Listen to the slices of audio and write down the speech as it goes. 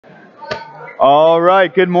All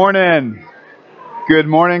right, good morning. Good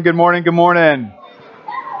morning, good morning, good morning.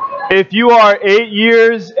 If you are 8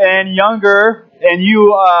 years and younger and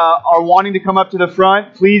you are wanting to come up to the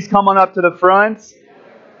front, please come on up to the front.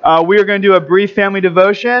 We are going to do a brief family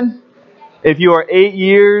devotion. If you are 8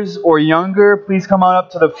 years or younger, please come on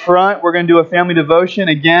up to the front. We're going to do a family devotion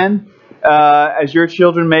again. As your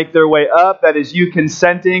children make their way up, that is you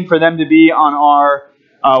consenting for them to be on our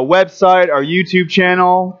website, our YouTube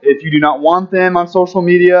channel. If you do not want them on social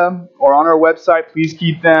media or on our website, please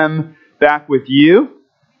keep them back with you.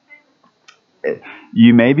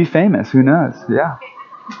 You may be famous. Who knows? Yeah.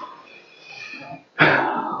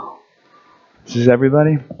 This is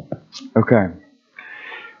everybody? Okay.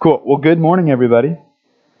 Cool. Well, good morning, everybody.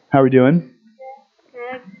 How are we doing?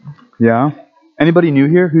 Good. Yeah? Anybody new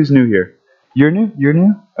here? Who's new here? You're new? You're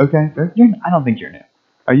new? Okay. I don't think you're new.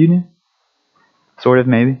 Are you new? Sort of,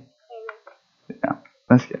 maybe? Yeah.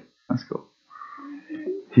 That's good. That's cool.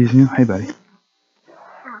 He's new? Hey, buddy.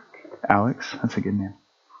 Alex? That's a good name.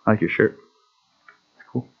 I like your shirt. It's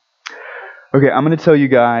cool. Okay, I'm going to tell you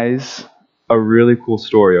guys a really cool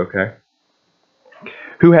story, okay?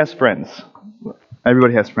 Who has friends?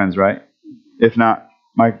 Everybody has friends, right? If not,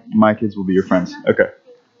 my kids will be your friends. Okay.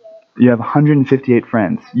 You have 158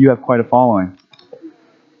 friends. You have quite a following.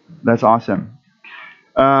 That's awesome.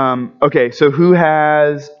 Okay, so who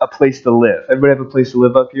has a place to live? Everybody have a place to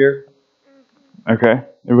live up here? Okay.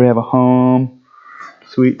 Everybody have a home?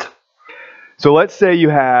 Sweet. So let's say you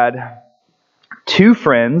had two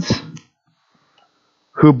friends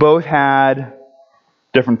who both had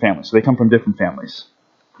different families. So they come from different families.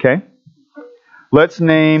 Okay? Let's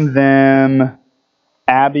name them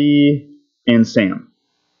Abby and Sam.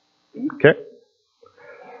 Okay?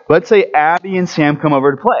 Let's say Abby and Sam come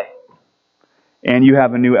over to play. And you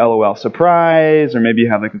have a new LOL surprise, or maybe you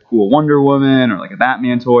have like a cool Wonder Woman, or like a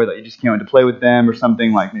Batman toy that you just can't wait to play with them, or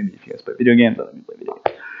something like maybe if you guys play video games, let me play video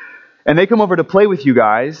games. And they come over to play with you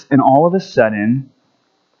guys, and all of a sudden,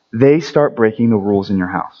 they start breaking the rules in your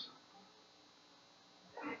house.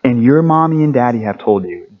 And your mommy and daddy have told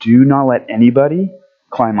you, do not let anybody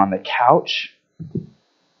climb on the couch,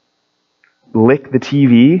 lick the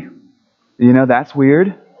TV. You know, that's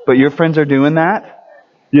weird, but your friends are doing that,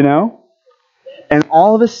 you know? And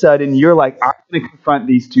all of a sudden, you're like, I'm going to confront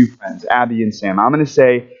these two friends, Abby and Sam. I'm going to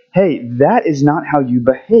say, hey, that is not how you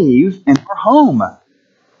behave in our home.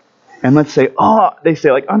 And let's say, they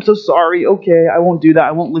say, like, I'm so sorry. Okay, I won't do that.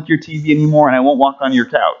 I won't lick your TV anymore, and I won't walk on your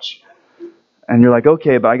couch. And you're like,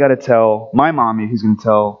 okay, but I got to tell my mommy who's going to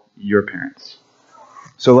tell your parents.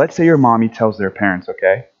 So let's say your mommy tells their parents,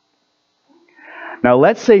 okay? Now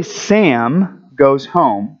let's say Sam goes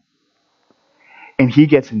home, and he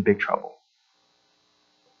gets in big trouble.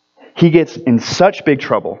 He gets in such big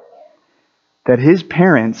trouble that his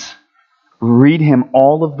parents read him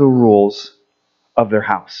all of the rules of their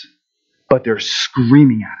house. But they're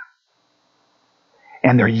screaming at him.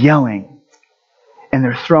 And they're yelling. And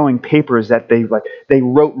they're throwing papers that they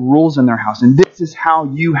wrote rules in their house. And this is how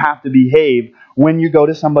you have to behave when you go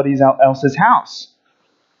to somebody else's house.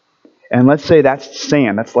 And let's say that's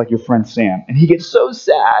Sam. That's like your friend Sam. And he gets so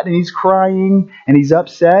sad and he's crying and he's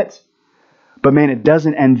upset. But man, it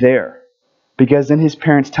doesn't end there. Because then his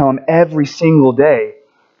parents tell him every single day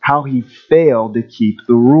how he failed to keep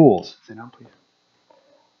the rules. Sit down, please.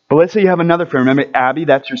 But let's say you have another friend. Remember, Abby,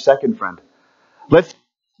 that's your second friend. Let's say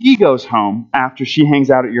he goes home after she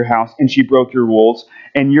hangs out at your house and she broke your rules.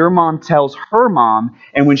 And your mom tells her mom.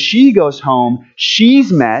 And when she goes home,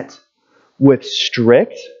 she's met with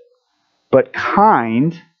strict but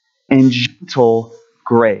kind and gentle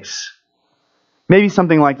grace. Maybe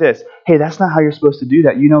something like this. Hey, that's not how you're supposed to do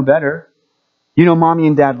that. You know better. You know mommy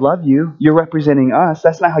and dad love you. You're representing us.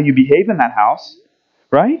 That's not how you behave in that house.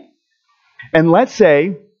 Right? And let's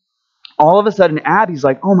say all of a sudden Abby's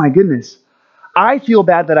like, oh my goodness, I feel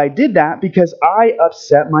bad that I did that because I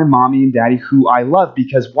upset my mommy and daddy who I love.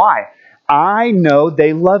 Because why? I know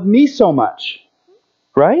they love me so much.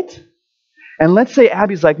 Right? And let's say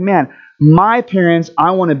Abby's like, man, my parents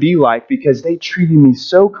I want to be like because they treated me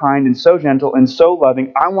so kind and so gentle and so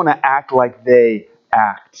loving. I want to act like they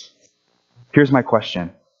act. Here's my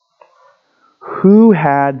question. Who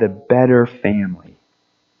had the better family?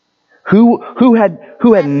 Who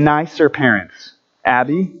had nicer parents?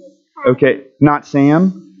 Abby? Okay, not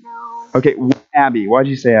Sam? No. Okay, Abby. Why did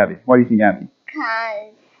you say Abby? Why do you think Abby?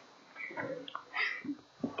 Because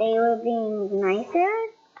they were being nicer.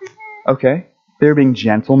 Okay. They were being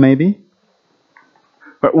gentle, maybe.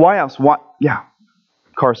 But why else? What? Yeah.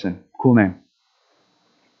 Carson. Cool name.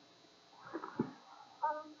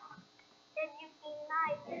 If you be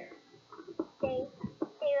nice, they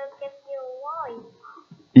will give you a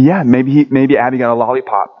Yeah, maybe Abby got a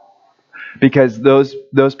lollipop because those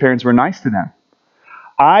parents were nice to them.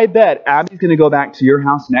 I bet Abby's going to go back to your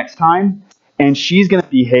house next time and she's going to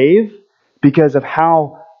behave because of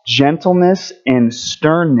how gentleness and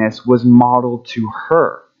sternness was modeled to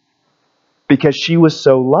her. Because she was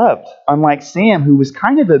so loved. Unlike Sam, who was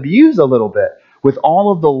kind of abused a little bit with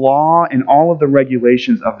all of the law and all of the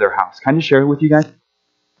regulations of their house. Can I just share it with you guys?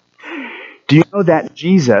 Do you know that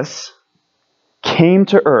Jesus came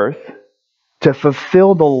to earth to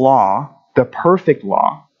fulfill the law, the perfect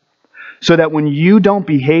law, so that when you don't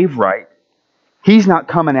behave right, He's not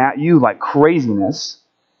coming at you like craziness.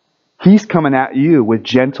 He's coming at you with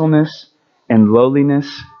gentleness and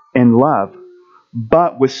lowliness and love,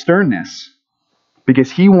 but with sternness.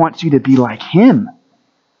 Because He wants you to be like Him.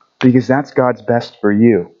 Because that's God's best for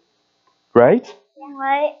you. Right?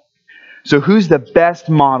 What? So who's the best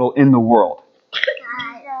model in the world?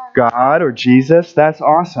 God or Jesus? That's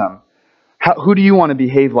awesome. Who do you want to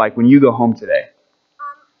behave like when you go home today?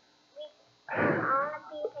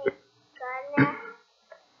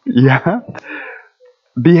 Yeah.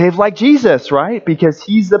 Behave like Jesus, right? Because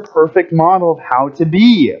He's the perfect model of how to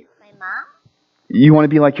be. My mom? You want to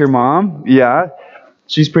be like your mom? Yeah.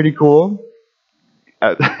 She's pretty cool.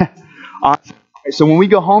 Awesome. So when we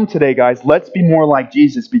go home today, guys, let's be more like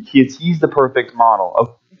Jesus because He's the perfect model.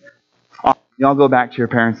 Okay. Y'all go back to your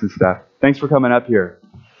parents and stuff. Thanks for coming up here.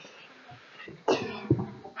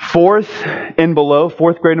 Fourth grade and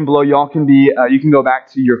below, y'all can be. You can go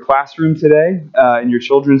back to your classroom today. In your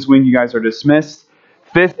children's wing, you guys are dismissed.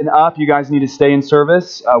 Fifth and up, you guys need to stay in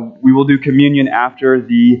service. We will do communion after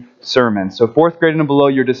the sermon. So fourth grade and below,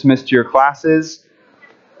 you're dismissed to your classes.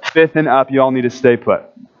 Fifth and up, you all need to stay put.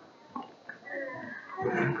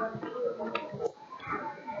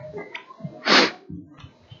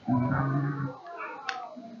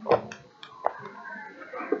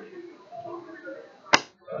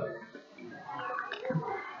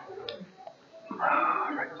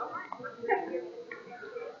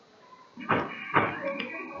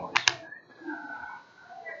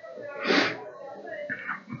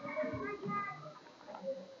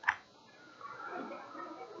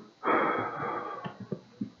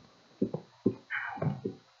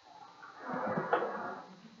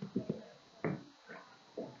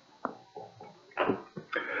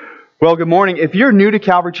 Well, good morning. If you're new to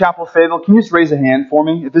Calvary Chapel Fayetteville, can you just raise a hand for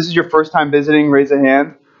me? If this is your first time visiting, raise a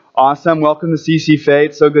hand. Awesome. Welcome to CC Faye.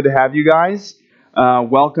 It's so good to have you guys.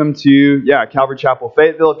 Welcome to, Calvary Chapel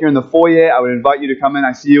Fayetteville. If you're in the foyer, I would invite you to come in.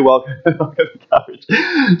 I see you. Welcome to Calvary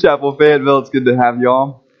Chapel Fayetteville. It's good to have you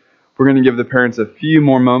all. We're going to give the parents a few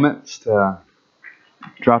more moments to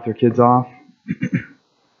drop their kids off.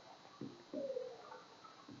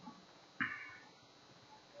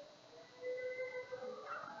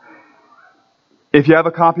 If you have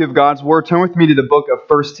a copy of God's Word, turn with me to the book of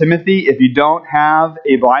 1 Timothy. If you don't have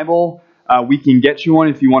a Bible, we can get you one.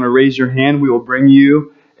 If you want to raise your hand, we will bring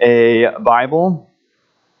you a Bible.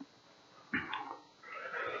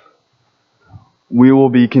 We will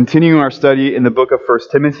be continuing our study in the book of 1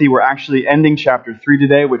 Timothy. We're actually ending chapter 3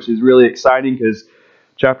 today, which is really exciting because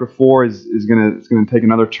chapter 4 is going to take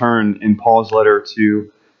another turn in Paul's letter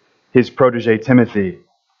to his protege Timothy.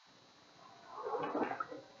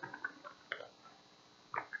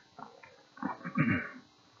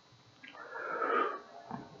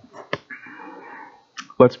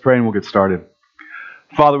 Let's pray and we'll get started.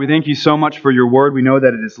 Father, we thank you so much for your word. We know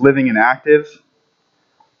that it is living and active.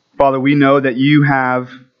 Father, we know that you have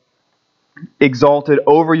exalted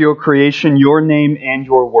over your creation your name and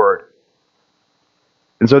your word.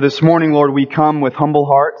 And so this morning, Lord, we come with humble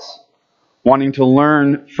hearts, wanting to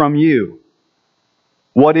learn from you.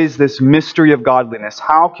 What is this mystery of godliness?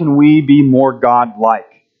 How can we be more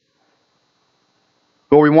God-like?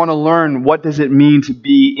 Lord, we want to learn what does it mean to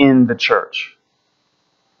be in the church.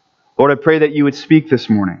 Lord, I pray that you would speak this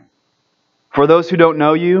morning. For those who don't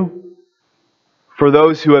know you, for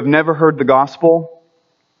those who have never heard the gospel,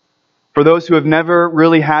 for those who have never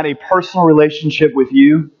really had a personal relationship with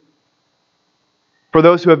you, for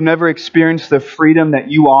those who have never experienced the freedom that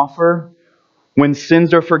you offer when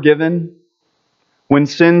sins are forgiven, when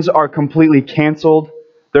sins are completely canceled,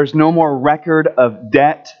 there's no more record of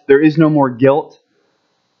debt, there is no more guilt.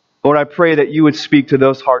 Lord, I pray that you would speak to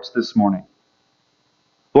those hearts this morning.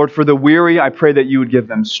 Lord, for the weary, I pray that you would give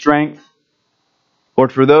them strength.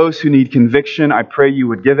 Lord, for those who need conviction, I pray you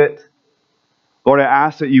would give it. Lord, I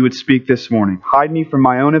ask that you would speak this morning. Hide me from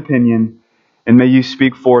my own opinion, and may you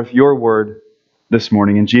speak forth your word this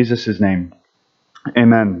morning. In Jesus' name,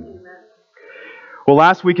 amen. Well,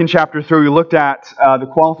 last week in chapter 3, we looked at the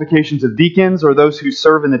qualifications of deacons, or those who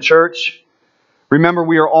serve in the church. Remember,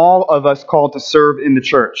 we are all of us called to serve in the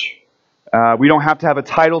church. We don't have to have a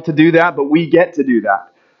title to do that, but we get to do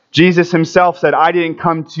that. Jesus himself said, I didn't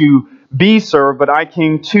come to be served, but I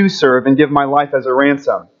came to serve and give my life as a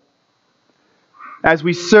ransom. As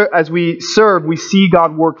we serve, we see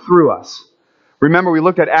God work through us. Remember, we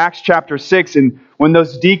looked at Acts chapter 6, and when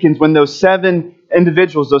those deacons, when those 7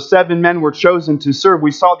 individuals, those 7 men were chosen to serve,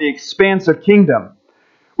 we saw the expansive kingdom.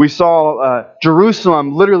 We saw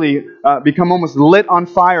Jerusalem literally become almost lit on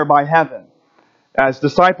fire by heaven as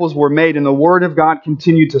disciples were made and the Word of God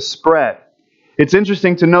continued to spread. It's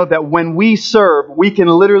interesting to note that when we serve, we can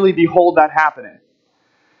literally behold that happening.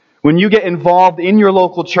 When you get involved in your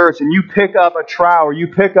local church and you pick up a trowel or you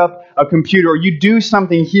pick up a computer or you do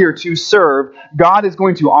something here to serve, God is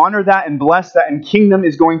going to honor that and bless that, and kingdom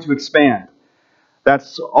is going to expand.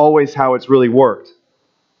 That's always how it's really worked.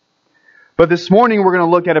 But this morning we're going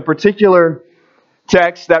to look at a particular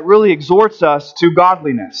text that really exhorts us to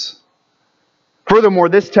godliness. Furthermore,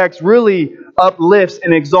 this text really uplifts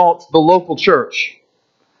and exalts the local church.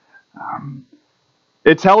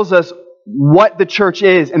 It tells us what the church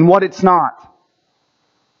is and what it's not.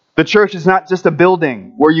 The church is not just a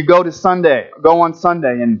building where you go on Sunday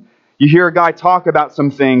and you hear a guy talk about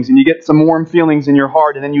some things and you get some warm feelings in your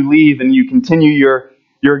heart and then you leave and you continue your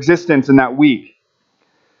existence in that week.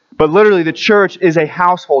 But literally the church is a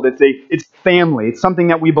household. It's family. It's something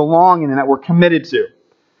that we belong in and that we're committed to.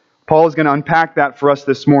 Paul is going to unpack that for us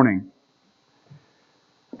this morning.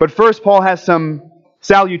 But first, Paul has some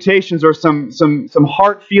salutations or some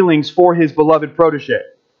heart feelings for his beloved protege.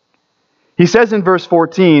 He says in verse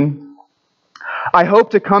 14, I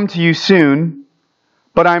hope to come to you soon,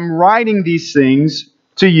 but I'm writing these things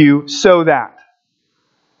to you so that.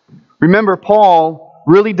 Remember, Paul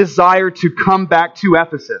really desired to come back to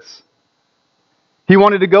Ephesus. He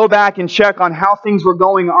wanted to go back and check on how things were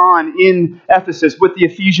going on in Ephesus with the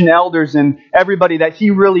Ephesian elders and everybody that he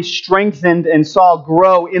really strengthened and saw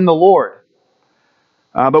grow in the Lord.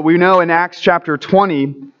 But we know in Acts chapter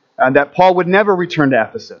 20 that Paul would never return to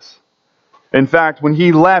Ephesus. In fact, when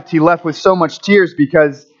he left with so much tears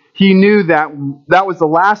because he knew that that was the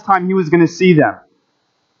last time he was going to see them.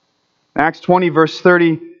 Acts 20 verse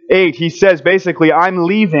 38, he says basically, I'm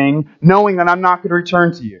leaving knowing that I'm not going to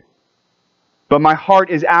return to you. But my heart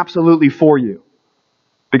is absolutely for you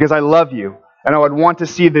because I love you and I would want to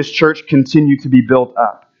see this church continue to be built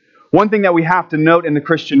up. One thing that we have to note in the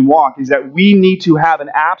Christian walk is that we need to have an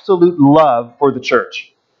absolute love for the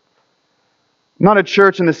church. Not a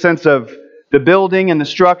church in the sense of the building and the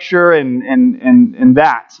structure and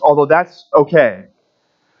that, although that's okay.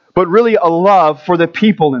 But really a love for the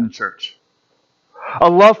people in the church. A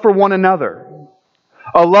love for one another.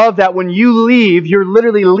 A love that when you leave, you're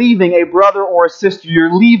literally leaving a brother or a sister.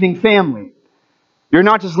 You're leaving family. You're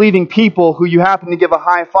not just leaving people who you happen to give a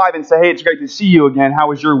high five and say, hey, it's great to see you again. How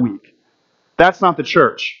was your week? That's not the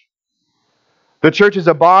church. The church is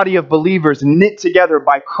a body of believers knit together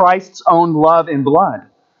by Christ's own love and blood.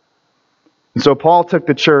 And so Paul took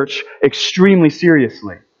the church extremely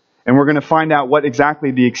seriously. And we're going to find out what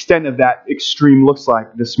exactly the extent of that extreme looks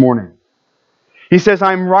like this morning. He says,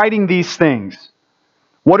 I'm writing these things.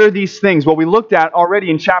 What are these things? Well, we looked at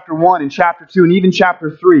already in chapter 1 and chapter 2 and even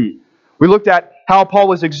chapter 3. We looked at how Paul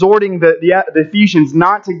was exhorting the Ephesians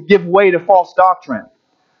not to give way to false doctrine.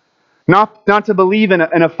 Not to believe in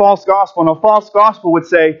a false gospel. And a false gospel would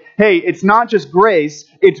say, hey, it's not just grace,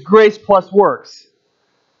 it's grace plus works.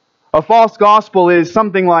 A false gospel is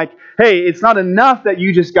something like, hey, it's not enough that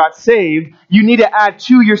you just got saved, you need to add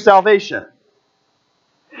to your salvation.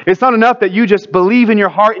 It's not enough that you just believe in your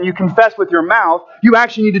heart and you confess with your mouth. You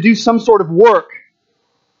actually need to do some sort of work.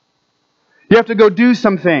 You have to go do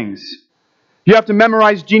some things. You have to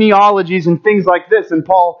memorize genealogies and things like this. And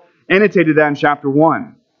Paul annotated that in chapter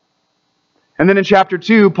 1. And then in chapter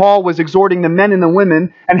 2, Paul was exhorting the men and the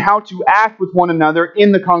women and how to act with one another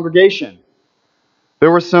in the congregation.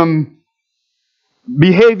 There was some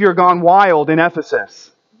behavior gone wild in Ephesus.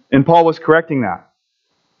 And Paul was correcting that.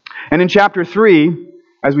 And in chapter 3,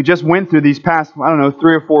 as we just went through these past, 3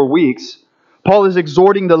 or 4 weeks, Paul is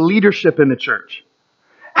exhorting the leadership in the church.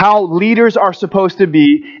 How leaders are supposed to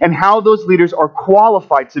be and how those leaders are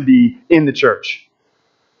qualified to be in the church.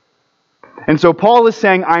 And so Paul is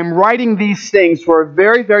saying, I'm writing these things for a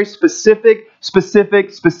very, very specific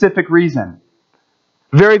reason.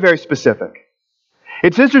 Very, very specific.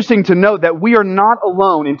 It's interesting to note that we are not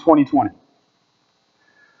alone in 2020.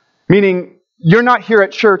 Meaning, you're not here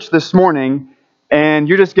at church this morning and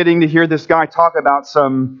you're just getting to hear this guy talk about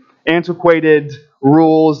some antiquated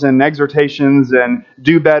rules and exhortations and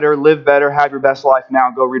do better, live better, have your best life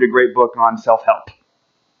now, go read a great book on self-help.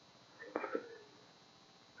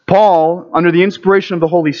 Paul, under the inspiration of the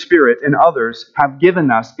Holy Spirit and others, have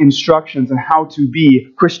given us instructions on how to be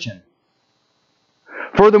Christian.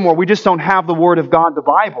 Furthermore, we just don't have the Word of God, the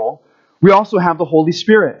Bible. We also have the Holy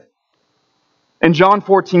Spirit. In John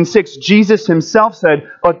 14:6, Jesus himself said,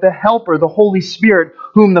 "But the Helper, the Holy Spirit,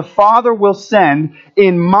 whom the Father will send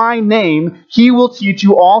in my name, he will teach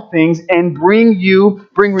you all things and bring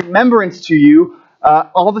remembrance to you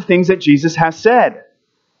all the things that Jesus has said."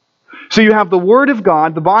 So you have the Word of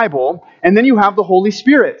God, the Bible, and then you have the Holy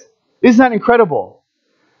Spirit. Isn't that incredible?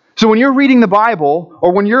 So when you're reading the Bible,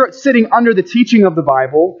 or when you're sitting under the teaching of the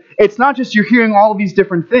Bible, it's not just you're hearing all of these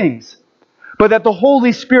different things, but that the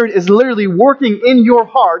Holy Spirit is literally working in your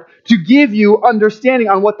heart to give you understanding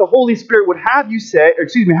on what the Holy Spirit would have you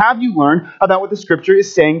have you learn about what the Scripture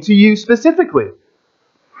is saying to you specifically.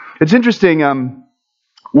 It's interesting,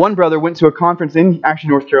 one brother went to a conference in actually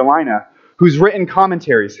North Carolina who's written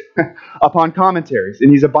commentaries upon commentaries, and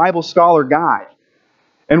he's a Bible scholar guy.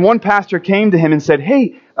 And one pastor came to him and said,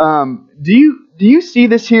 "Hey, do you see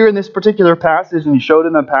this here in this particular passage?" And he showed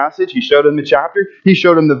him the passage, he showed him the chapter, he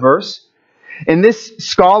showed him the verse. And this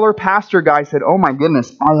scholar pastor guy said, "Oh my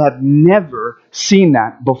goodness, I have never seen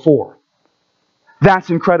that before." That's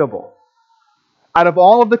incredible. Out of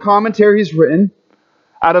all of the commentary he's written,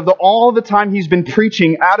 out of all the time he's been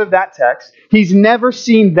preaching out of that text, he's never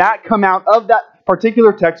seen that come out of that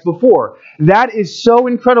particular text before. That is so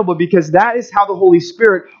incredible, because that is how the Holy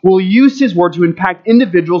Spirit will use His Word to impact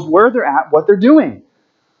individuals where they're at, what they're doing.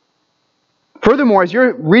 Furthermore, as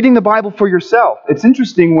you're reading the Bible for yourself, it's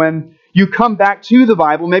interesting when you come back to the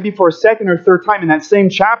Bible, maybe for a second or third time in that same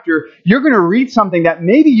chapter, you're going to read something that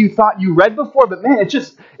maybe you thought you read before, but man,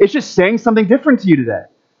 it's just saying something different to you today.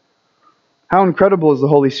 How incredible is the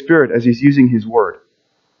Holy Spirit as He's using His Word.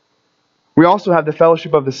 We also have the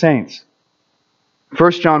fellowship of the saints.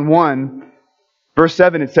 1 John 1, verse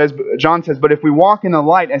 7, John says, "But if we walk in the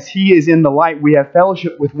light as He is in the light, we have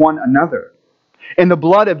fellowship with one another. And the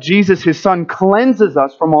blood of Jesus, His Son, cleanses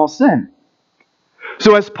us from all sin."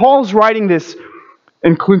 So as Paul's writing this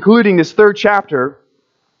and concluding this third chapter,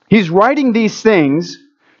 he's writing these things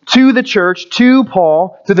to the church, to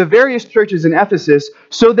Paul, to the various churches in Ephesus,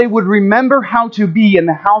 so they would remember how to be in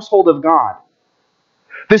the household of God.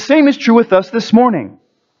 The same is true with us this morning.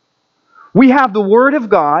 We have the Word of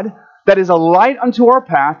God that is a light unto our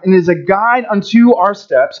path and is a guide unto our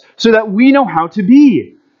steps, so that we know how to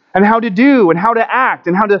be, and how to do, and how to act,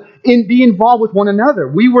 and how to be involved with one another.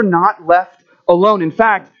 We were not left alone. In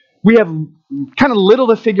fact, we have kind of little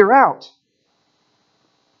to figure out.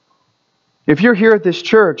 If you're here at this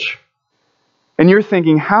church and you're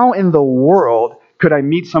thinking, how in the world could I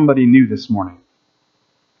meet somebody new this morning?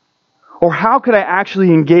 Or how could I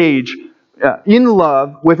actually engage in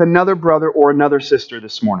love with another brother or another sister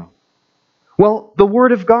this morning? Well, the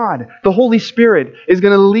Word of God, the Holy Spirit, is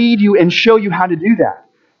going to lead you and show you how to do that.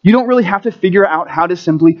 You don't really have to figure out how to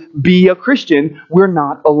simply be a Christian. We're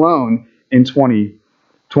not alone in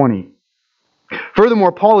 2020.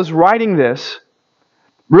 Furthermore, Paul is writing this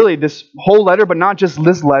whole letter, but not just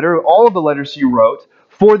this letter, all of the letters he wrote,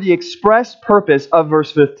 for the express purpose of verse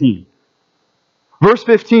 15. Verse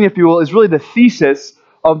 15, if you will, is really the thesis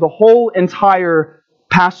of the whole entire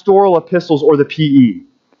pastoral epistles, or the PE.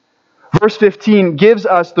 Verse 15 gives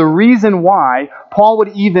us the reason why Paul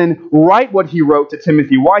would even write what he wrote to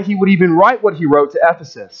Timothy, why he would even write what he wrote to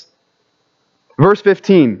Ephesus. Verse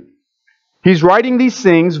 15, he's writing these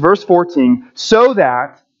things, verse 14, so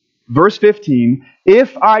that, verse 15,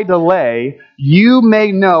 if I delay, you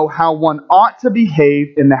may know how one ought to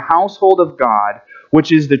behave in the household of God,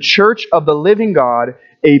 which is the church of the living God,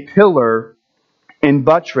 a pillar and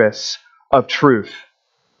buttress of truth.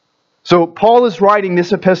 So Paul is writing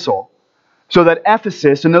this epistle so that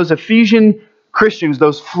Ephesus and those Ephesian Christians,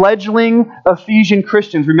 those fledgling Ephesian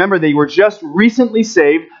Christians, remember they were just recently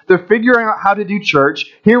saved, they're figuring out how to do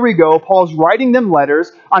church. Here we go, Paul's writing them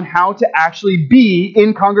letters on how to actually be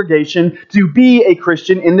in congregation, to be a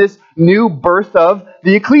Christian in this new birth of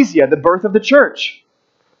the ecclesia, the birth of the church.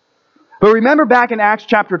 But remember back in Acts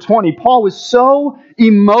chapter 20, Paul was so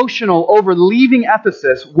emotional over leaving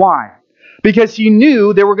Ephesus. Why? Because he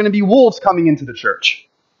knew there were going to be wolves coming into the church.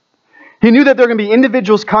 He knew that there were going to be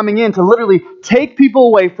individuals coming in to literally take people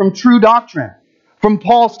away from true doctrine, from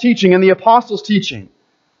Paul's teaching and the apostles' teaching.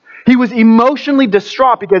 He was emotionally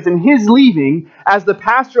distraught because in his leaving, as the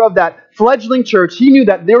pastor of that fledgling church, he knew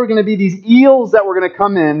that there were going to be these eels that were going to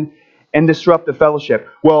come in and disrupt the fellowship.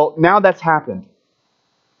 Well, now that's happened.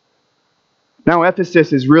 Now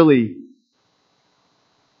Ephesus is really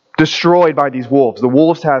destroyed by these wolves. The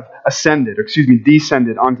wolves have descended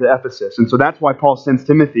onto Ephesus. And so that's why Paul sends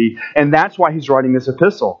Timothy, and that's why he's writing this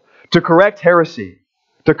epistle. to correct heresy,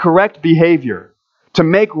 to correct behavior, to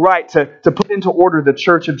make right, to put into order the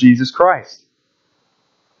church of Jesus Christ.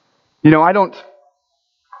 I don't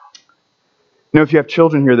know if you have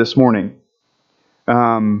children here this morning,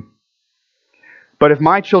 but if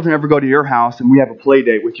my children ever go to your house and we have a play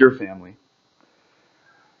date with your family,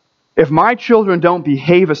 if my children don't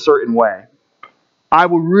behave a certain way, I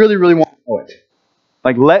will really, really want to know it.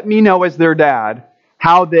 Like, let me know as their dad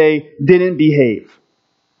how they didn't behave.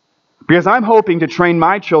 Because I'm hoping to train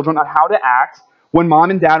my children on how to act when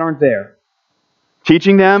mom and dad aren't there.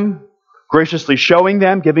 Teaching them, graciously showing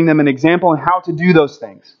them, giving them an example on how to do those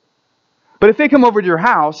things. But if they come over to your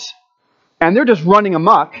house and they're just running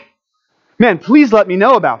amok, man, please let me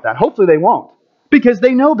know about that. Hopefully they won't. Because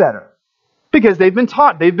they know better. Because they've been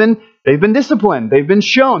taught, they've been disciplined, they've been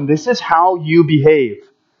shown this is how you behave.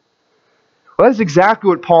 Well, that's exactly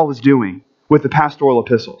what Paul is doing with the pastoral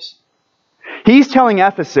epistles. He's telling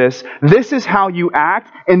Ephesus, this is how you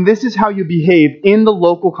act and this is how you behave in the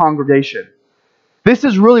local congregation. This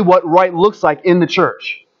is really what right looks like in the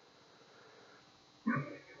church.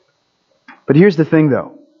 But here's the thing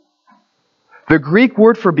though. The Greek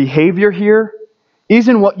word for behavior here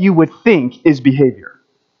isn't what you would think is behavior.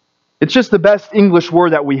 It's just the best English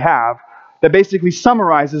word that we have that basically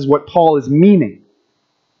summarizes what Paul is meaning.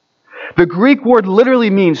 The Greek word literally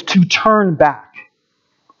means to turn back.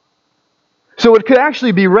 So it could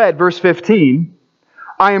actually be read, verse 15,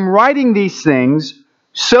 I am writing these things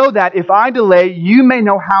so that if I delay, you may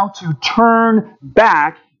know how to turn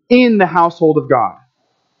back in the household of God.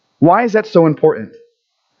 Why is that so important?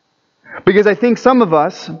 Because I think some of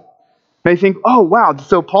us may think, oh wow,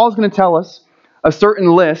 so Paul's going to tell us a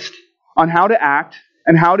certain list on how to act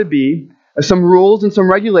and how to be, some rules and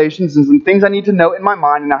some regulations and some things I need to know in my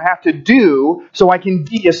mind and I have to do so I can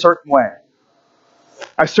be a certain way.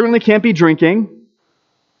 I certainly can't be drinking.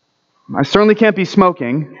 I certainly can't be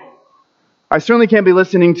smoking. I certainly can't be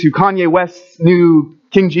listening to Kanye West's new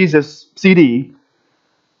King Jesus CD.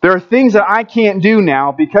 There are things that I can't do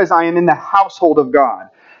now because I am in the household of God.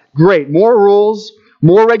 Great. More rules,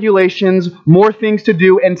 more regulations, more things to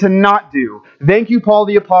do and to not do. Thank you, Paul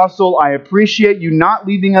the Apostle. I appreciate you not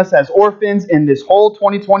leaving us as orphans in this whole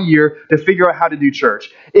 2020 year to figure out how to do church.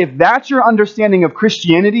 If that's your understanding of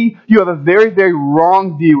Christianity, you have a very, very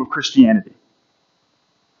wrong view of Christianity.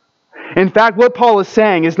 In fact, what Paul is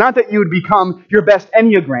saying is not that you would become your best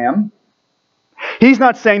Enneagram. He's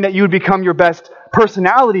not saying that you would become your best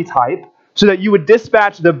personality type so that you would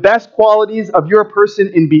dispatch the best qualities of your person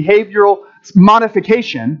in behavioral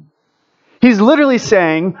modification. He's literally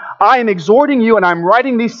saying, I am exhorting you and I'm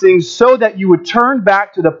writing these things so that you would turn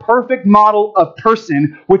back to the perfect model of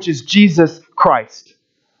person, which is Jesus Christ.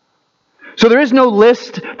 So there is no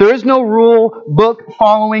list, there is no rule, book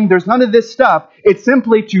following, there's none of this stuff. It's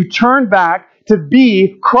simply to turn back to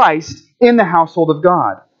be Christ in the household of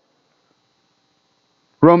God.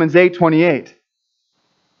 Romans 8:29.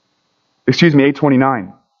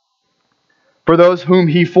 For those whom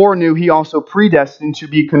he foreknew, he also predestined to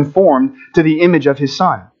be conformed to the image of his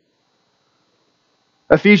Son.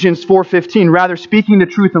 Ephesians 4:15, rather speaking the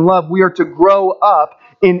truth in love, we are to grow up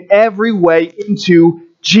in every way into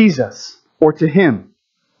Jesus, or to Him.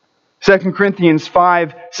 2 Corinthians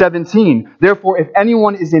 5:17, therefore if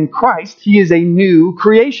anyone is in Christ, he is a new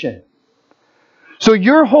creation. So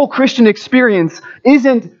your whole Christian experience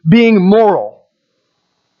isn't being moral.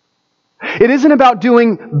 It isn't about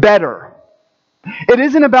doing better. It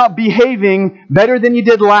isn't about behaving better than you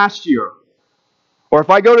did last year. Or if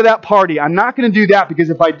I go to that party, I'm not going to do that because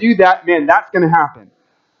if I do that, man, that's going to happen.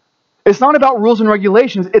 It's not about rules and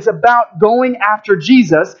regulations. It's about going after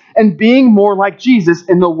Jesus and being more like Jesus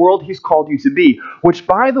in the world He's called you to be. Which,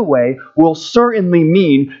 by the way, will certainly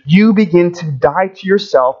mean you begin to die to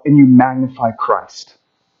yourself and you magnify Christ.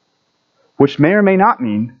 Which may or may not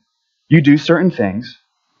mean you do certain things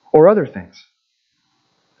or other things.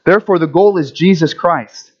 Therefore, the goal is Jesus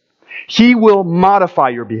Christ. He will modify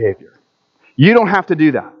your behavior. You don't have to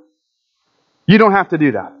do that. You don't have to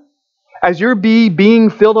do that. As you're being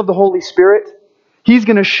filled of the Holy Spirit, He's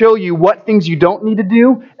going to show you what things you don't need to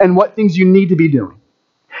do and what things you need to be doing.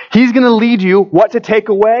 He's going to lead you what to take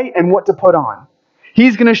away and what to put on.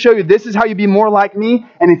 He's going to show you this is how you be more like me,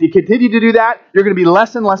 and if you continue to do that, you're going to be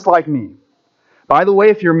less and less like me. By the way,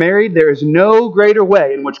 if you're married, there is no greater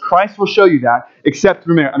way in which Christ will show you that except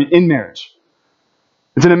through in marriage.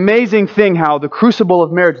 It's an amazing thing how the crucible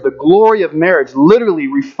of marriage, the glory of marriage, literally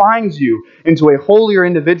refines you into a holier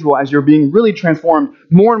individual as you're being really transformed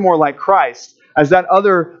more and more like Christ, as that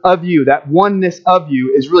other of you, that oneness of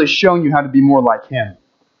you, is really showing you how to be more like Him.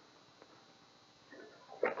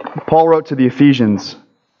 Paul wrote to the Ephesians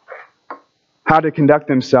how to conduct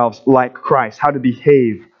themselves like Christ, how to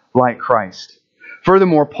behave like Christ.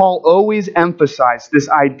 Furthermore, Paul always emphasized this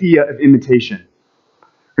idea of imitation.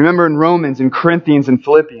 Remember in Romans, in Corinthians, and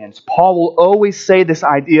Philippians, Paul will always say this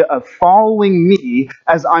idea of following me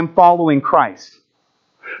as I'm following Christ.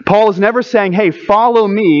 Paul is never saying, hey, follow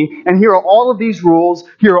me, and here are all of these rules,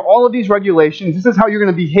 here are all of these regulations, this is how you're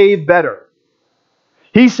going to behave better.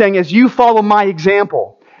 He's saying, as you follow my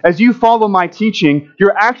example, as you follow my teaching,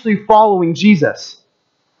 you're actually following Jesus.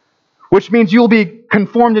 Which means you'll be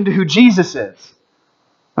conformed into who Jesus is.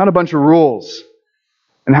 Not a bunch of rules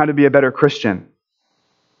and how to be a better Christian.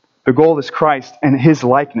 The goal is Christ and His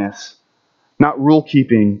likeness, not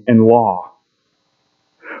rule-keeping and law.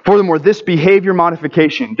 Furthermore, this behavior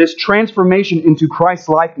modification, this transformation into Christ's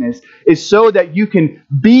likeness is so that you can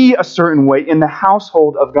be a certain way in the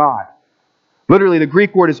household of God. Literally, the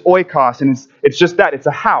Greek word is oikos, and it's just that. It's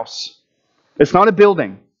a house. It's not a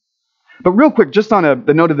building. But real quick, just on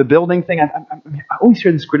the note of the building thing, I always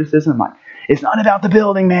hear this criticism. I'm like, it's not about the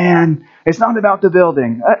building, man. It's not about the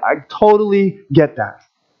building. I totally get that.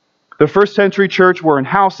 The first century church were in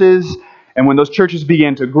houses, and when those churches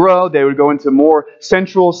began to grow, they would go into more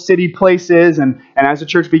central city places, and as the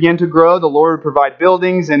church began to grow, the Lord would provide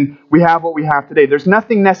buildings, and we have what we have today. There's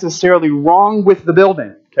nothing necessarily wrong with the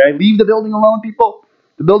building. Okay, leave the building alone, people.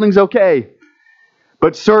 The building's okay.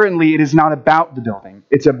 But certainly it is not about the building.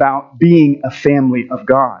 It's about being a family of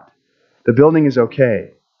God. The building is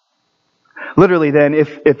okay. Literally then,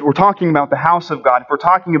 if we're talking about the house of God, if we're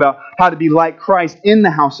talking about how to be like Christ in the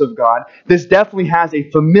house of God, this definitely has a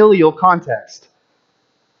familial context.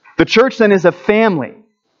 The church then is a family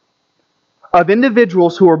of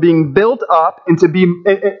individuals who are being built up to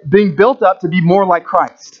be more like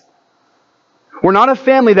Christ. We're not a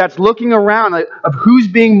family that's looking around of who's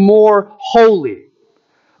being more holy.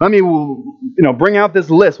 Let me bring out this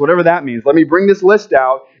list, whatever that means. Let me bring this list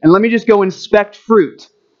out, and let me just go inspect fruit.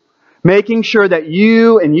 Making sure that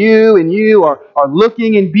you and you and you are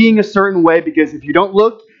looking and being a certain way, because if you don't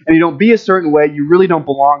look and you don't be a certain way, you really don't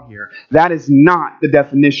belong here. That is not the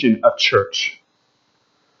definition of church.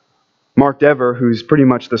 Mark Dever, who's pretty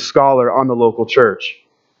much the scholar on the local church,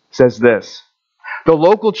 says this: the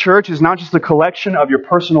local church is not just a collection of your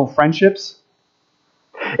personal friendships.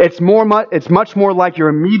 It's much more like your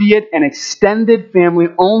immediate and extended family,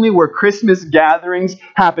 only where Christmas gatherings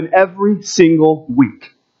happen every single week.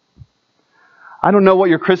 I don't know what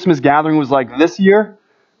your Christmas gathering was like this year,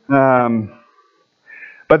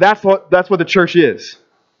 but that's what the church is.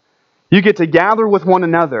 You get to gather with one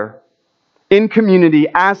another in community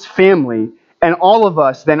as family, and all of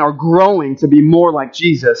us then are growing to be more like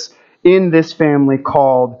Jesus in this family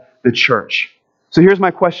called the church. So here's my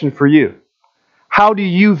question for you. How do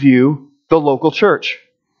you view the local church?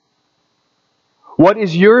 What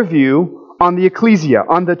is your view on the ecclesia,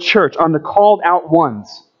 on the church, on the called out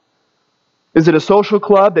ones? Is it a social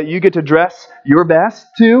club that you get to dress your best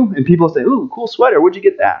to? And people say, ooh, cool sweater, where'd you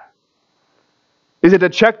get that? Is it a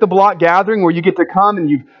check the block gathering where you get to come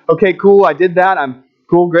and okay, cool, I did that, I'm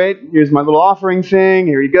cool, great, here's my little offering thing,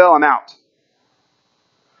 here you go, I'm out?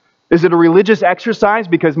 Is it a religious exercise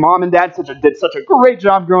because mom and dad did such a great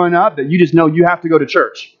job growing up that you just know you have to go to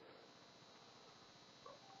church?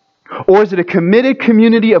 Or is it a committed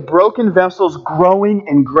community of broken vessels growing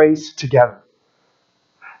in grace together?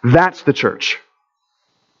 That's the church.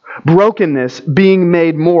 Brokenness being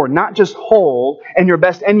made more, not just whole and your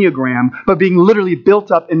best Enneagram, but being literally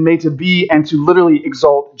built up and made to be and to literally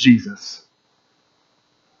exalt Jesus.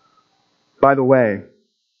 By the way,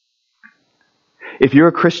 if you're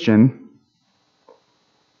a Christian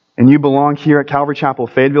and you belong here at Calvary Chapel,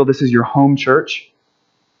 Fayetteville, this is your home church,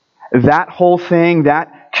 that whole thing,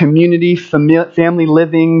 that community, family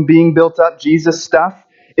living, being built up, Jesus stuff,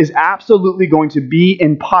 is absolutely going to be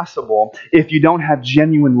impossible if you don't have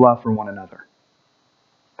genuine love for one another.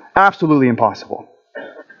 Absolutely impossible.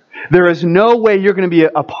 There is no way you're going to be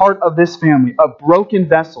a part of this family of broken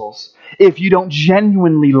vessels if you don't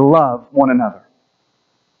genuinely love one another.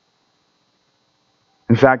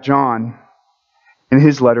 In fact, John, in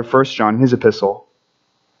his letter, 1 John, his epistle,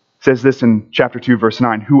 says this in chapter 2, verse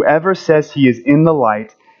 9, whoever says he is in the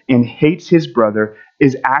light and hates his brother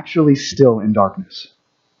is actually still in darkness.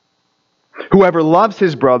 Whoever loves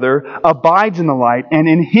his brother abides in the light, and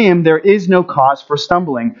in him there is no cause for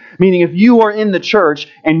stumbling. Meaning, if you are in the church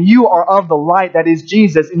and you are of the light that is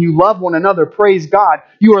Jesus, and you love one another, praise God,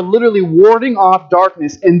 you are literally warding off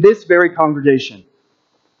darkness in this very congregation.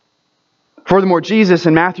 Furthermore, Jesus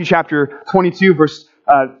in Matthew chapter 22, verse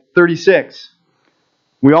 36,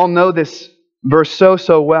 we all know this verse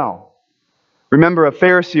so well. Remember, a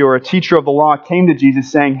Pharisee or a teacher of the law came to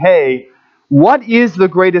Jesus saying, hey, What is the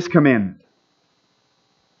greatest commandment?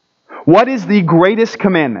 What is the greatest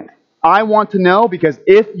commandment? I want to know, because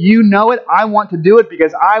if you know it, I want to do it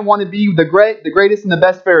because I want to be the greatest and the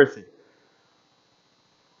best Pharisee.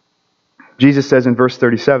 Jesus says in verse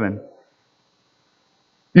 37,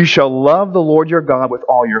 "You shall love the Lord your God with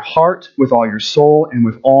all your heart, with all your soul, and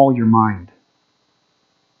with all your mind."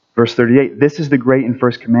 Verse 38, "This is the great and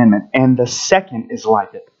first commandment, and the second is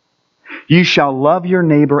like it. You shall love your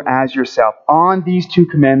neighbor as yourself. On these two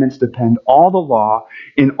commandments depend all the law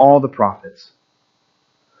and all the prophets."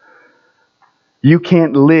 You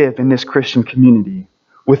can't live in this Christian community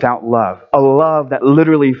without love. A love that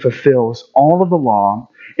literally fulfills all of the law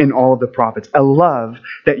and all of the prophets. A love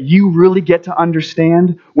that you really get to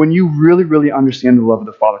understand when you really, really understand the love of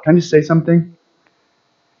the Father. Can I just say something?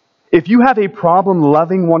 If you have a problem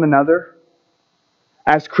loving one another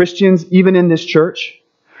as Christians, even in this church,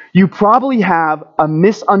 you probably have a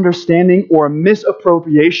misunderstanding or a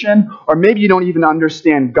misappropriation, or maybe you don't even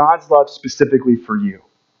understand God's love specifically for you.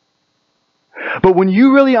 But when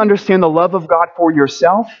you really understand the love of God for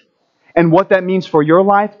yourself and what that means for your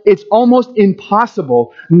life, it's almost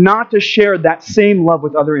impossible not to share that same love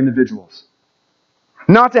with other individuals.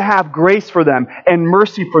 Not to have grace for them and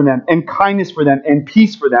mercy for them and kindness for them and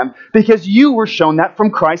peace for them, because you were shown that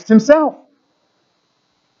from Christ Himself.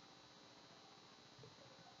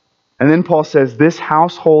 And then Paul says, this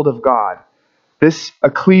household of God, this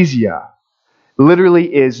ecclesia,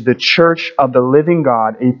 literally is the church of the living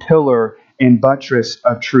God, a pillar and buttress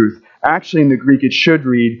of truth. Actually, in the Greek, it should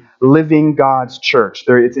read, living God's church.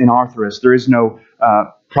 It's in Arthurus. There is no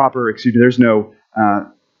there's no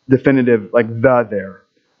definitive like the there.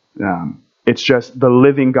 It's just the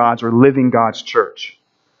living God's or living God's church.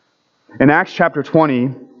 In Acts chapter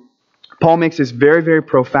 20, Paul makes this very, very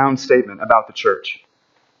profound statement about the church.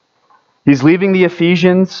 He's leaving the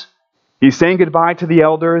Ephesians. He's saying goodbye to the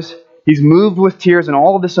elders. He's moved with tears and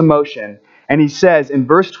all of this emotion. And he says in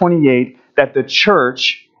verse 28 that the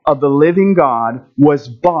church of the living God was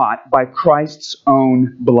bought by Christ's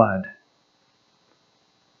own blood.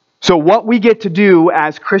 So what we get to do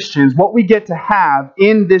as Christians, what we get to have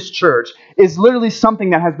in this church, is literally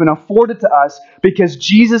something that has been afforded to us because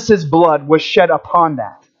Jesus' blood was shed upon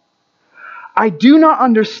that. I do not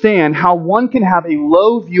understand how one can have a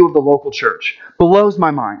low view of the local church. Blows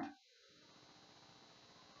my mind.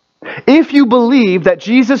 If you believe that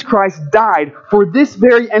Jesus Christ died for this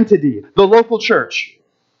very entity, the local church,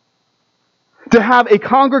 to have a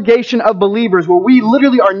congregation of believers where we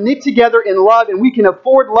literally are knit together in love and we can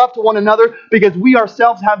afford love to one another because we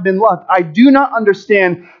ourselves have been loved, I do not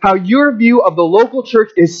understand how your view of the local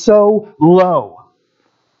church is so low.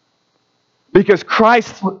 Because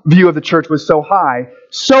Christ's view of the church was so high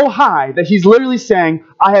that He's literally saying,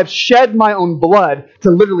 I have shed my own blood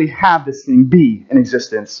to literally have this thing be in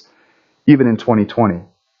existence, even in 2020.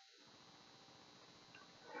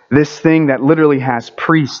 This thing that literally has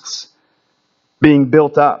priests being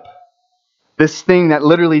built up. This thing that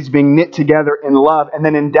literally is being knit together in love and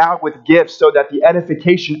then endowed with gifts so that the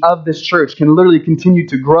edification of this church can literally continue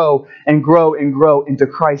to grow and grow and grow into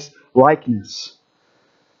Christ's likeness.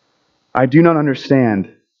 I do not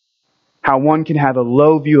understand how one can have a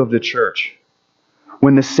low view of the church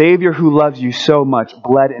when the Savior who loves you so much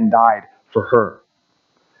bled and died for her.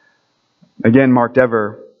 Again, Mark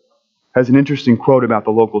Dever has an interesting quote about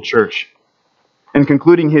the local church. In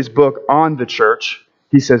concluding his book on the church,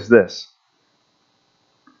 he says this: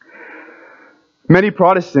 "Many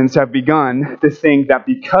Protestants have begun to think that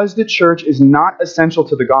because the church is not essential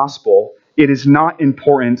to the gospel, it is not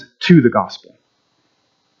important to the gospel.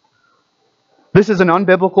 This is an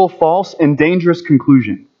unbiblical, false, and dangerous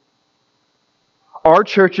conclusion. Our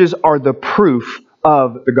churches are the proof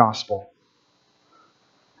of the gospel.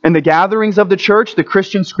 In the gatherings of the church, the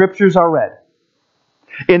Christian scriptures are read.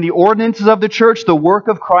 In the ordinances of the church, the work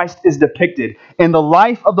of Christ is depicted. In the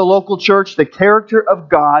life of the local church, the character of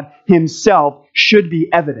God Himself should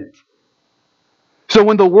be evident. So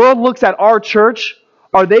when the world looks at our church,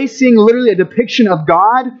 are they seeing literally a depiction of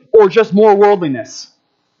God or just more worldliness?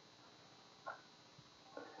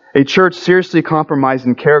 A church seriously compromised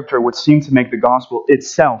in character would seem to make the gospel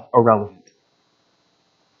itself irrelevant.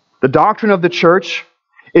 The doctrine of the church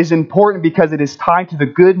is important because it is tied to the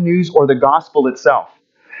good news or the gospel itself.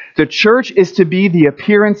 The church is to be the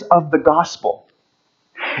appearance of the gospel.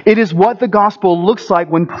 It is what the gospel looks like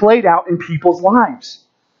when played out in people's lives.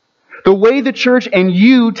 The way the church and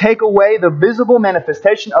you take away the visible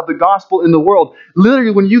manifestation of the gospel in the world.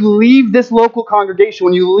 Literally, when you leave this local congregation,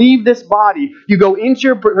 when you leave this body, you go into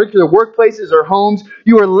your particular workplaces or homes,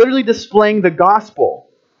 you are literally displaying the gospel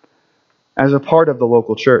as a part of the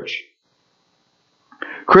local church.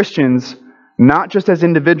 Christians, not just as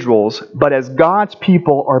individuals, but as God's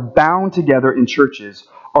people are bound together in churches,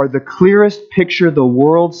 are the clearest picture the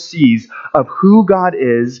world sees of who God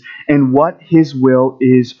is and what His will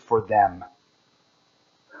is for them.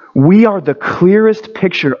 We are the clearest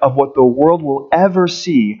picture of what the world will ever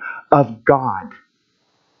see of God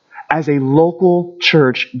as a local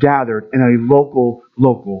church gathered in a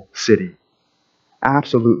local city.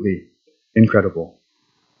 Absolutely incredible.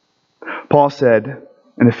 Paul said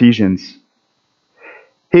in Ephesians,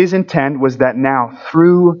 his intent was that now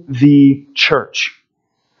through the church,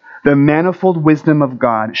 the manifold wisdom of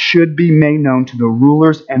God should be made known to the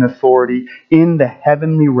rulers and authority in the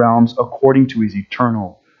heavenly realms according to His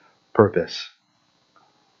eternal purpose.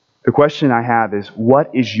 The question I have is,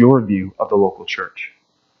 what is your view of the local church?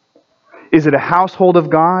 Is it a household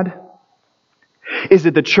of God? Is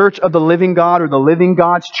it the church of the living God or the living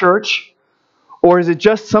God's church? Or is it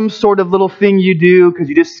just some sort of little thing you do because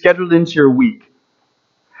you just scheduled it into your week?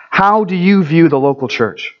 How do you view the local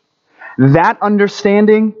church? That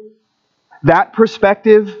understanding, that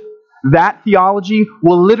perspective, that theology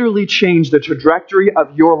will literally change the trajectory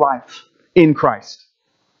of your life in Christ.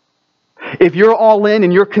 If you're all in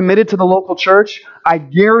and you're committed to the local church, I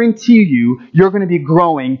guarantee you, you're going to be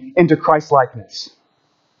growing into Christ-likeness.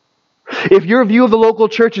 If your view of the local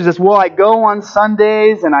church is this, well, I go on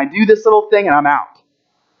Sundays and I do this little thing and I'm out,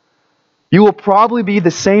 you will probably be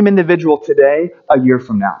the same individual today a year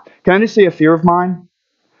from now. Can I just say a fear of mine?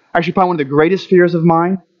 Actually, probably one of the greatest fears of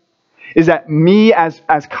mine is that me as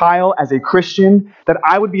Kyle, as a Christian, that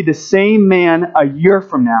I would be the same man a year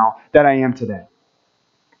from now that I am today.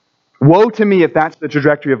 Woe to me if that's the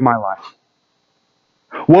trajectory of my life.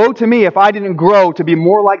 Woe to me if I didn't grow to be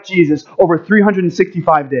more like Jesus over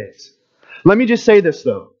 365 days. Let me just say this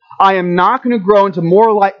though. I am not going to grow into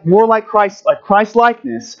more like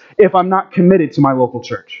Christ-likeness if I'm not committed to my local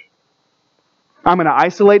church. I'm going to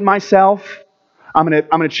isolate myself. I'm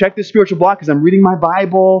going to check the spiritual block because I'm reading my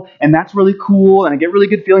Bible, and that's really cool, and I get really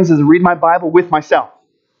good feelings as I read my Bible with myself.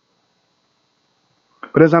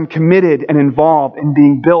 But as I'm committed and involved in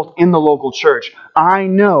being built in the local church, I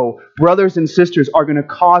know brothers and sisters are going to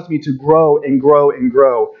cause me to grow and grow and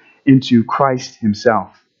grow into Christ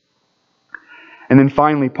Himself. And then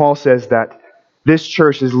finally, Paul says that this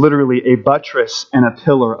church is literally a buttress and a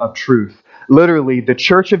pillar of truth. Literally, the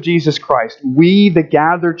church of Jesus Christ, we the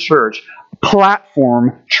gathered church,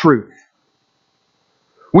 platform truth.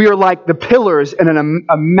 We are like the pillars in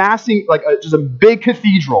a massing, just a big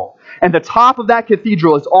cathedral. And the top of that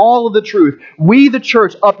cathedral is all of the truth. We, the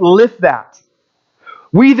church, uplift that.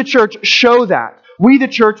 We, the church, show that. We, the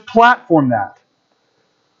church, platform that.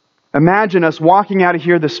 Imagine us walking out of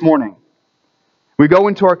here this morning. We go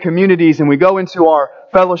into our communities and we go into our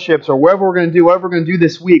fellowships or whatever we're going to do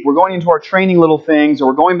this week. We're going into our training little things or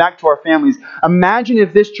we're going back to our families. Imagine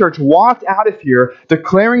if this church walked out of here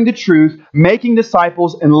declaring the truth, making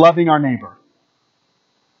disciples, and loving our neighbor.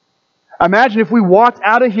 Imagine if we walked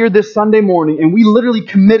out of here this Sunday morning and we literally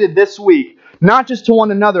committed this week, not just to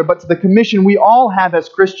one another, but to the commission we all have as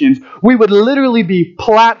Christians. We would literally be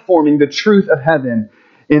platforming the truth of heaven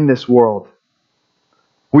in this world.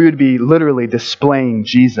 We would be literally displaying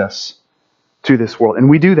Jesus to this world. And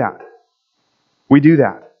we do that. We do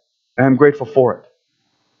that. And I'm grateful for it.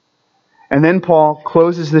 And then Paul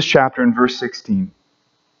closes this chapter in verse 16.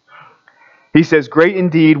 He says, "Great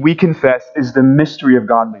indeed, we confess, is the mystery of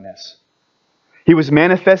godliness. He was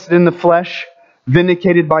manifested in the flesh,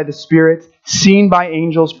 vindicated by the Spirit, seen by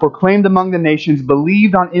angels, proclaimed among the nations,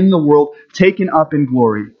 believed on in the world, taken up in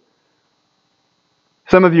glory."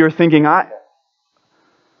 Some of you are thinking,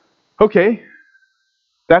 okay,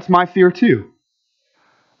 that's my fear too.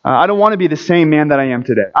 I don't want to be the same man that I am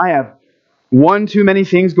today. I have one too many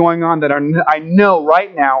things going on that I know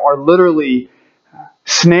right now are literally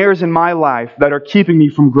snares in my life that are keeping me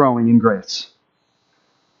from growing in grace.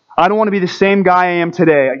 I don't want to be the same guy I am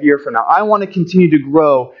today a year from now. I want to continue to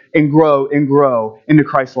grow and grow and grow into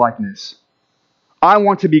Christ-likeness. I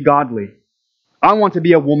want to be godly. I want to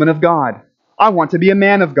be a woman of God. I want to be a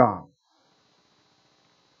man of God.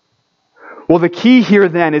 Well, the key here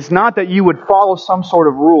then is not that you would follow some sort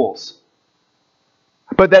of rules,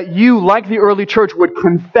 but that you, like the early church, would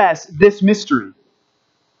confess this mystery.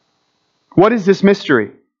 What is this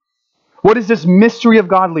mystery? What is this mystery of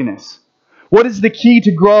godliness? What is the key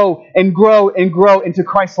to grow and grow and grow into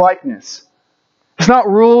Christ-likeness? It's not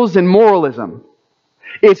rules and moralism.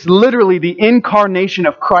 It's literally the incarnation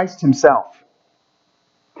of Christ Himself.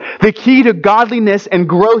 The key to godliness and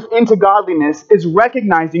growth into godliness is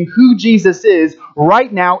recognizing who Jesus is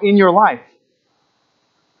right now in your life.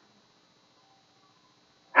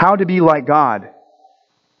 How to be like God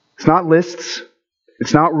It's not lists.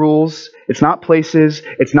 It's not rules. It's not places.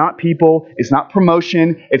 It's not people. It's not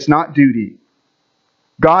promotion. It's not duty.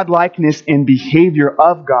 God-likeness and behavior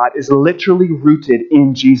of God is literally rooted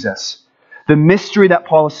in Jesus. The mystery that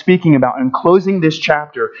Paul is speaking about in closing this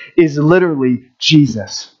chapter is literally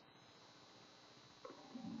Jesus.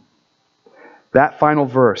 That final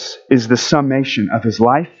verse is the summation of his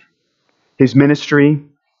life, his ministry,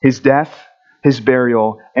 his death, his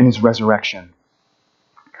burial, and his resurrection.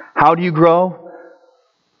 How do you grow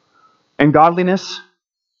in godliness?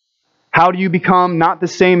 How do you become not the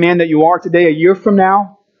same man that you are today a year from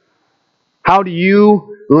now? How do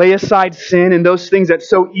you lay aside sin and those things that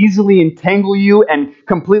so easily entangle you and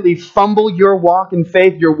completely fumble your walk in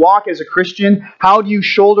faith, your walk as a Christian? How do you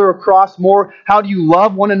shoulder a cross more? How do you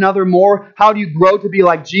love one another more? How do you grow to be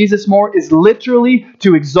like Jesus more? Is literally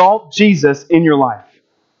to exalt Jesus in your life.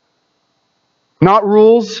 Not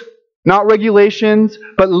rules, not regulations,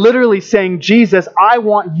 but literally saying, Jesus, I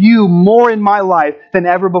want you more in my life than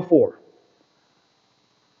ever before.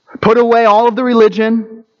 Put away all of the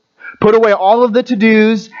religion, put away all of the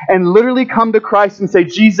to-dos, and literally come to Christ and say,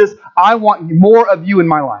 Jesus, I want more of you in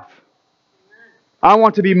my life. I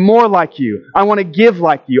want to be more like you. I want to give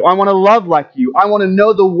like you. I want to love like you. I want to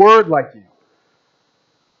know the Word like you.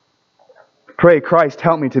 Pray, Christ,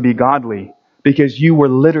 help me to be godly, because you were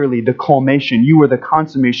literally the culmination. You were the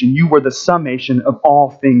consummation. You were the summation of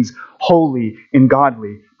all things holy and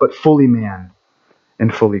godly, but fully man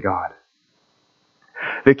and fully God.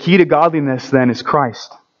 The key to godliness, then, is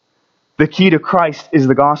Christ. The key to Christ is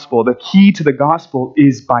the gospel. The key to the gospel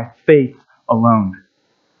is by faith alone.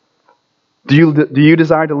 Do you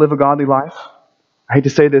desire to live a godly life? I hate to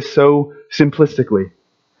say this so simplistically.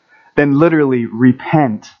 Then literally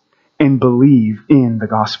repent and believe in the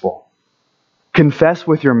gospel. Confess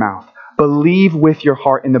with your mouth. Believe with your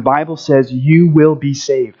heart. And the Bible says you will be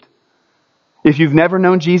saved. If you've never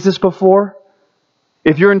known Jesus before,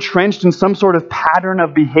 if you're entrenched in some sort of pattern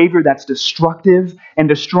of behavior that's destructive and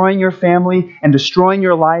destroying your family and destroying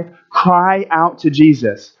your life, cry out to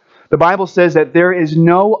Jesus. The Bible says that there is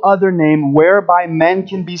no other name whereby men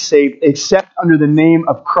can be saved except under the name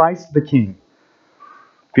of Christ the King.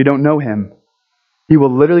 If you don't know Him, He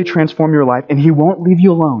will literally transform your life and He won't leave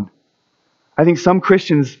you alone. I think some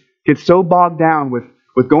Christians get so bogged down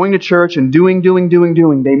with going to church and doing,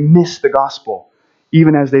 they miss the gospel,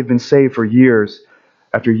 even as they've been saved for years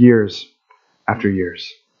after years after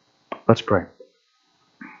years. Let's pray.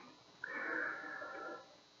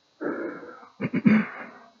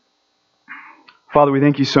 Father, we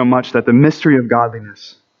thank you so much that the mystery of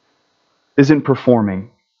godliness isn't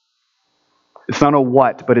performing. It's not a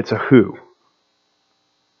what, but it's a who.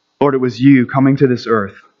 Lord, it was you coming to this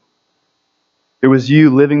earth. It was you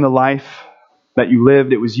living the life that you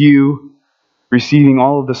lived. It was you receiving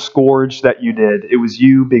all of the scourge that you did. It was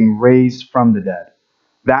you being raised from the dead.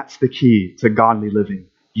 That's the key to godly living.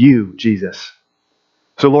 You, Jesus.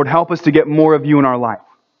 So Lord, help us to get more of you in our life.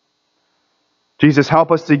 Jesus,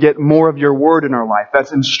 help us to get more of your word in our life.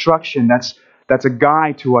 That's instruction. That's a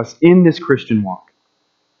guide to us in this Christian walk.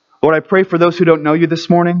 Lord, I pray for those who don't know you this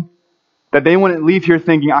morning, that they wouldn't leave here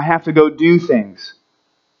thinking, I have to go do things.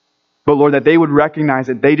 But Lord, that they would recognize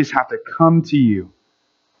that they just have to come to you,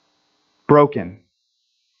 broken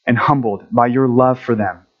and humbled by your love for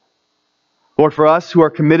them. Lord, for us who are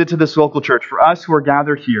committed to this local church, for us who are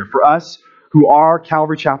gathered here, for us who are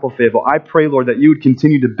Calvary Chapel Fayetteville, I pray, Lord, that you would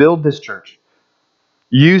continue to build this church,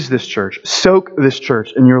 use this church, soak this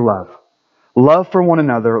church in your love. Love for one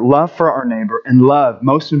another, love for our neighbor, and love,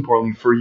 most importantly, for you.